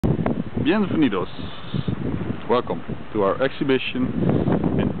Bienvenidos. Welcome to our exhibition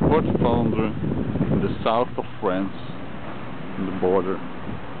in Port Vendres, in the south of France, on the border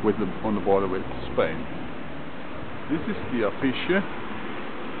with Spain. This is the affiche,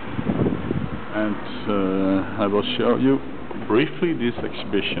 and I will show you briefly this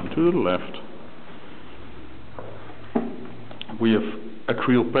exhibition. To the left, we have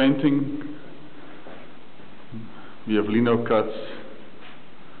acrylic painting, we have lino cuts,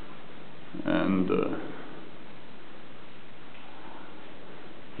 and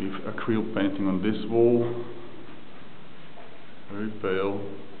we have acrylic painting on this wall, very pale.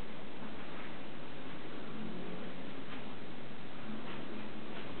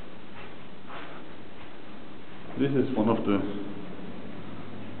 This is one of the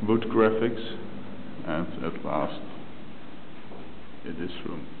wood graphics, and at last in this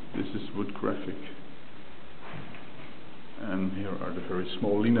room, this is wood graphic. And here are the very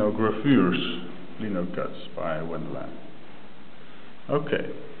small lino gravures, lino cuts by Wendela.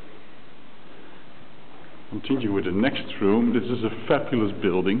 Okay. Continue with the next room. This is a fabulous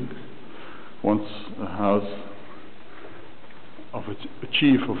building, once a house of a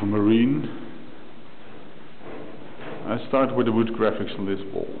chief of a marine. I start with the wood graphics on this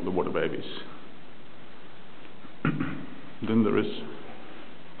wall, the water babies. Then there is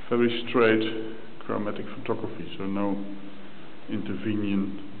very straight chromatic photography, so no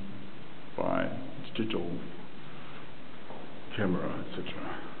intervening by digital camera, etc.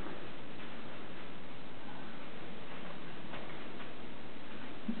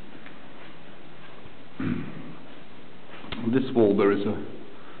 On this wall there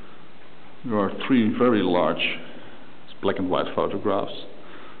are three very large black and white photographs,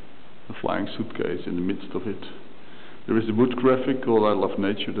 a flying suitcase in the midst of it. There is a wood graphic called I Love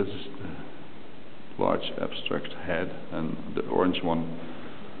Nature. This is the large abstract head, and the orange one,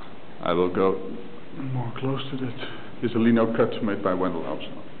 I will go more close to that, is a lino cut made by Wendela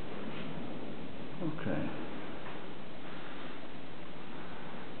also. Okay.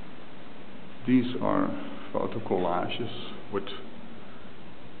 These are photo collages with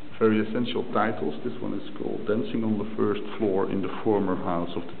very essential titles. This one is called Dancing on the First Floor in the Former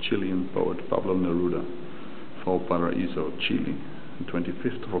House of the Chilean poet Pablo Neruda, Valparaiso, Chile, on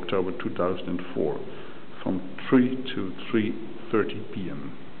 25th of October 2004, from 3 to 3:30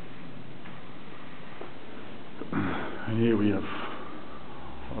 p.m. And here we have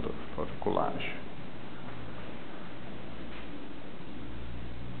other photo collage.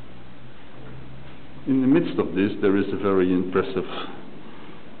 In the midst of this, there is a very impressive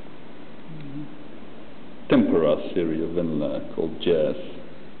tempera series of Wendela called Jazz.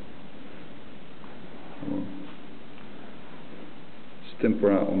 It's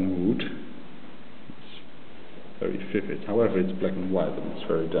tempera on wood. It's very vivid. However, it's black and white, and it's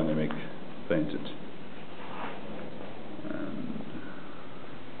very dynamic painted. And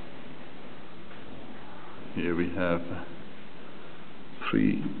here we have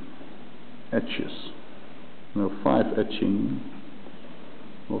 3 etches. No, 5 etching,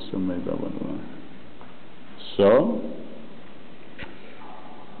 also made by Wendela. So,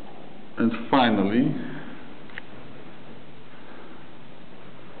 and finally,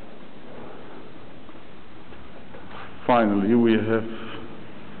 we have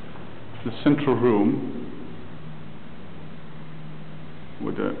the central room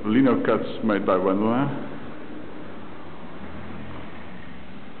with the lino cuts made by Wendela.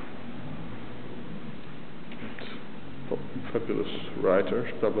 Fabulous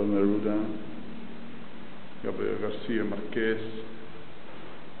writers, Pablo Neruda, Gabriel Garcia Marquez,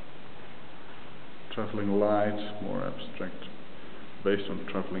 Traveling Light, more abstract, based on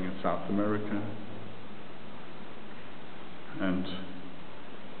traveling in South America, and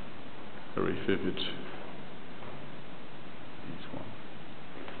very vivid, this one.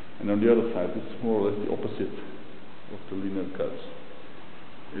 And on the other side, it's more or less the opposite of the lino cuts.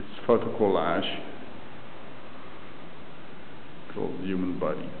 It's photo collage called The Human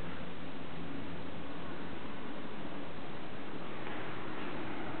Body.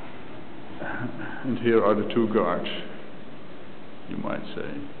 And here are the 2 guards, you might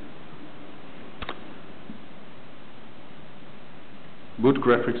say. Wood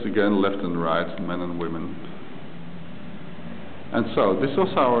graphics again, left and right, men and women. And so, this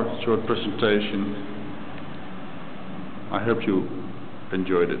was our short presentation. I hope you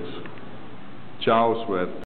enjoyed it. Ciao, Sweat.